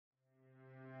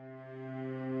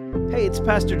Hey, it's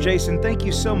Pastor Jason. Thank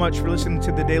you so much for listening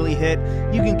to The Daily Hit.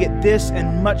 You can get this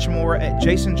and much more at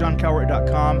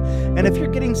jasonjohncowart.com. And if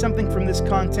you're getting something from this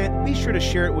content, be sure to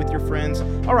share it with your friends.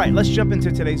 All right, let's jump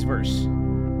into today's verse.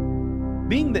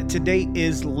 Being that today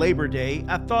is Labor Day,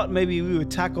 I thought maybe we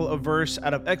would tackle a verse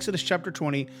out of Exodus chapter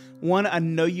 20, one I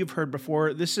know you've heard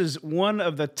before. This is one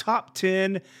of the top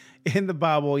 10 in the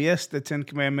Bible. Yes, the 10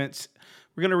 Commandments.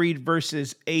 We're going to read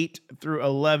verses 8 through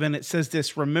 11. It says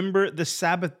this: "Remember the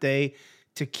Sabbath day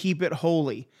to keep it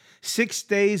holy. 6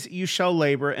 days you shall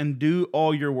labor and do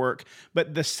all your work,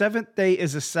 but the seventh day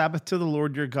is a Sabbath to the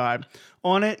Lord your God.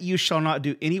 On it you shall not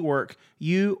do any work,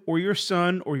 you or your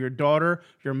son or your daughter,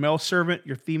 your male servant,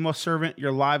 your female servant,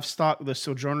 your livestock, the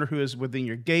sojourner who is within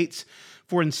your gates.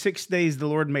 For in 6 days the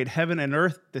Lord made heaven and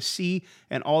earth, the sea,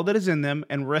 and all that is in them,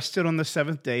 and rested on the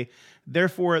seventh day.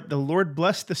 Therefore the Lord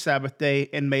blessed the Sabbath day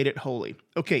and made it holy."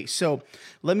 Okay, so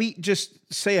let me just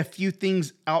say a few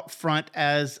things out front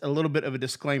as a little bit of a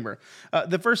disclaimer.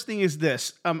 The first thing is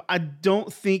this. I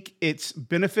don't think it's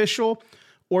beneficial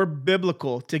or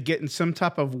biblical to get in some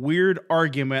type of weird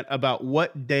argument about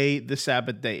what day the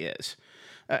Sabbath day is.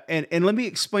 And let me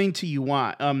explain to you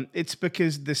why. It's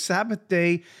because the Sabbath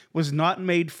day was not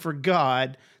made for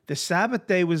God. The Sabbath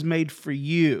day was made for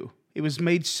you. It was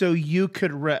made so you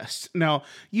could rest. Now,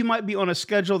 you might be on a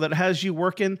schedule that has you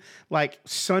working like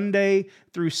Sunday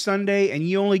through Sunday and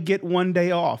you only get one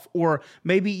day off. Or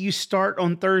maybe you start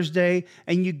on Thursday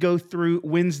and you go through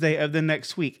Wednesday of the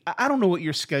next week. I don't know what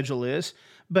your schedule is,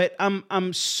 but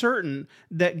I'm certain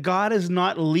that God is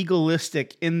not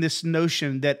legalistic in this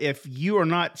notion that if you are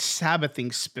not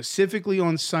Sabbathing specifically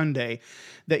on Sunday,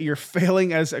 that you're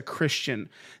failing as a Christian.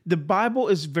 The Bible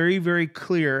is very, very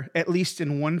clear, at least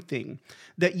in one thing,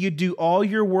 that you do all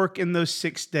your work in those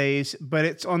 6 days, but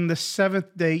it's on the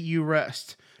seventh day you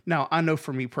rest. Now, I know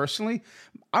for me personally,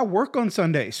 I work on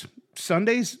Sundays.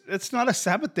 Sundays, it's not a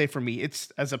Sabbath day for me.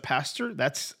 It's, as a pastor,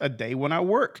 that's a day when I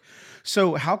work.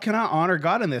 So how can I honor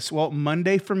God in this? Well,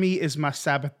 Monday for me is my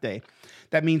Sabbath day.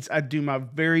 That means I do my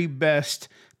very best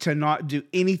to not do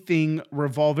anything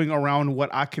revolving around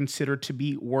what I consider to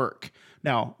be work.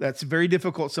 Now, that's very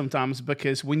difficult sometimes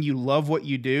because when you love what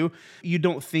you do, you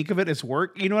don't think of it as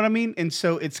work. You know what I mean? And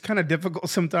so it's kind of difficult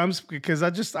sometimes because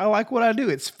I like what I do.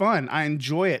 It's fun. I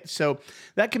enjoy it. So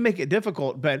that can make it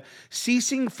difficult. But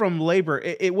ceasing from labor,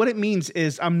 what it means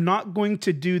is I'm not going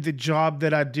to do the job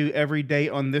that I do every day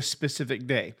on this specific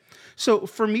day. So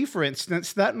for me, for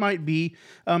instance, that might be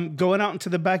going out into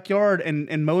the backyard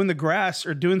and mowing the grass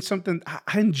or doing something.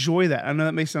 I enjoy that. I know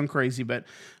that may sound crazy, but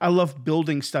I love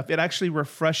building stuff. It actually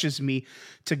refreshes me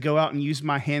to go out and use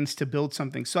my hands to build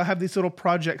something. So I have these little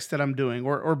projects that I'm doing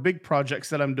or big projects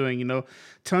that I'm doing,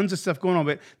 tons of stuff going on.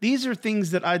 But these are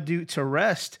things that I do to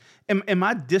rest. Am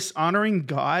I dishonoring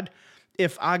God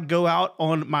if I go out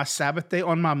on my Sabbath day,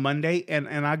 on my Monday, and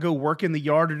I go work in the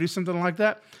yard or do something like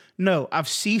that? No, I've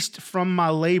ceased from my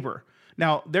labor.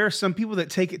 Now, there are some people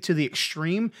that take it to the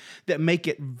extreme that make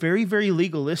it very, very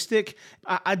legalistic.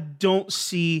 I don't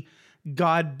see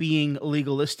God being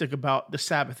legalistic about the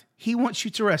Sabbath. He wants you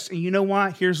to rest. And you know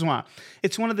why? Here's why.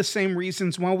 It's one of the same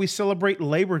reasons why we celebrate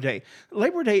Labor Day.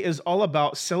 Labor Day is all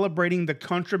about celebrating the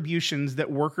contributions that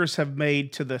workers have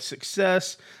made to the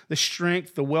success, the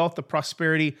strength, the wealth, the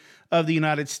prosperity of the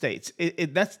United States.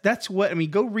 That's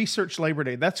what, go research Labor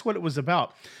Day. That's what it was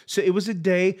about. So it was a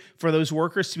day for those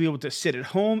workers to be able to sit at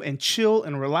home and chill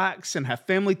and relax and have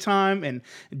family time and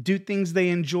do things they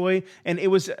enjoy. And it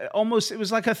was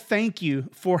like a thank you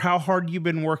for how hard you've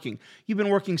been working. You've been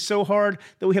working so hard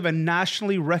that we have a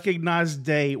nationally recognized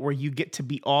day where you get to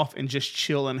be off and just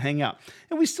chill and hang out.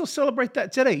 And we still celebrate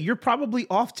that today. You're probably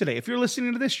off today. If you're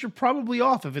listening to this, you're probably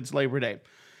off if it's Labor Day.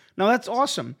 Now that's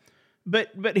awesome.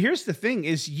 But here's the thing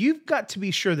is you've got to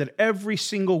be sure that every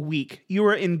single week you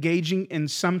are engaging in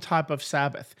some type of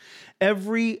Sabbath.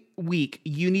 Every week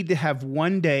you need to have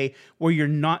one day where you're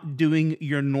not doing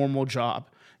your normal job.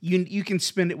 You can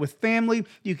spend it with family.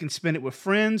 You can spend it with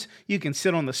friends. You can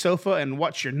sit on the sofa and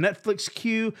watch your Netflix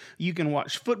queue. You can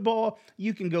watch football.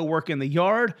 You can go work in the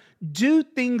yard. Do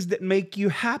things that make you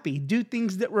happy. Do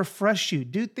things that refresh you.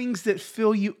 Do things that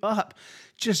fill you up.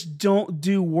 Just don't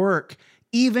do work.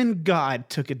 Even God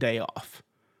took a day off.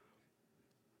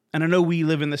 And I know we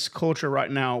live in this culture right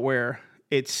now where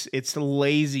it's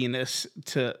laziness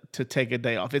to take a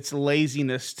day off. It's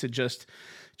laziness to just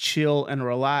chill and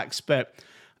relax. But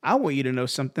I want you to know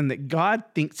something, that God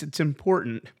thinks it's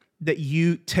important that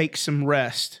you take some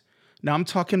rest. Now, I'm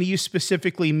talking to you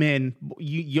specifically, men.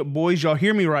 You boys, y'all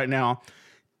hear me right now.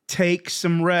 Take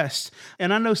some rest.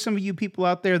 And I know some of you people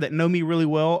out there that know me really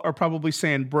well are probably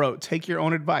saying, bro, take your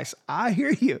own advice. I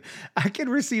hear you. I can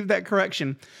receive that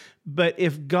correction. But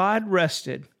if God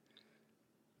rested,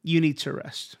 you need to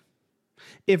rest.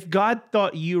 If God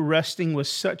thought you resting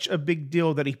was such a big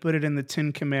deal that he put it in the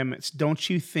 10 Commandments, don't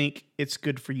you think it's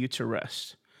good for you to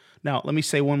rest? Now, let me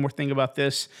say one more thing about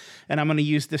this, and I'm going to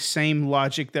use the same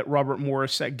logic that Robert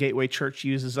Morris at Gateway Church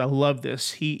uses. I love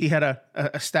this. He had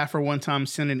a staffer one time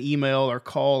send an email or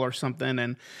call or something,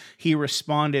 and he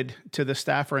responded to the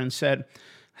staffer and said,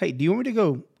 hey, do you want me to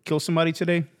go kill somebody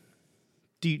today?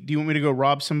 Do you want me to go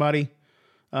rob somebody?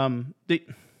 Do you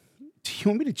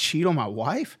want me to cheat on my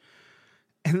wife?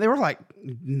 And they were like,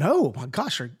 no, my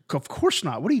gosh, of course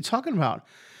not. What are you talking about?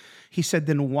 He said,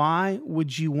 then why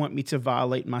would you want me to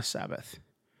violate my Sabbath?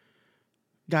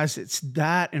 Guys, it's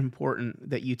that important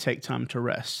that you take time to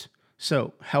rest.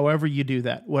 So however you do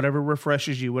that, whatever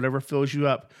refreshes you, whatever fills you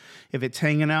up, if it's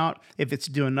hanging out, if it's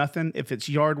doing nothing, if it's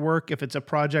yard work, if it's a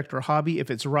project or hobby,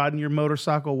 if it's riding your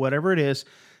motorcycle, whatever it is,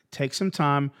 take some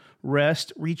time,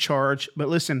 rest, recharge. But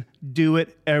listen, do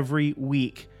it every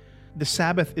week. The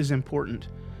Sabbath is important.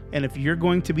 And if you're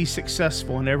going to be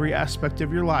successful in every aspect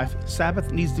of your life,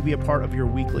 Sabbath needs to be a part of your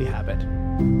weekly habit.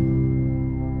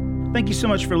 Thank you so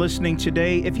much for listening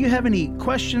today. If you have any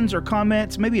questions or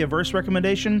comments, maybe a verse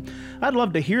recommendation, I'd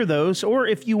love to hear those. Or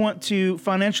if you want to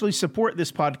financially support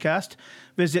this podcast,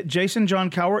 visit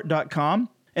jasonjohncowart.com.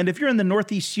 And if you're in the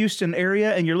Northeast Houston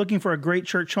area and you're looking for a great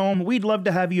church home, we'd love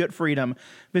to have you at Freedom.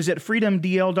 Visit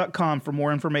freedomdl.com for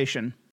more information.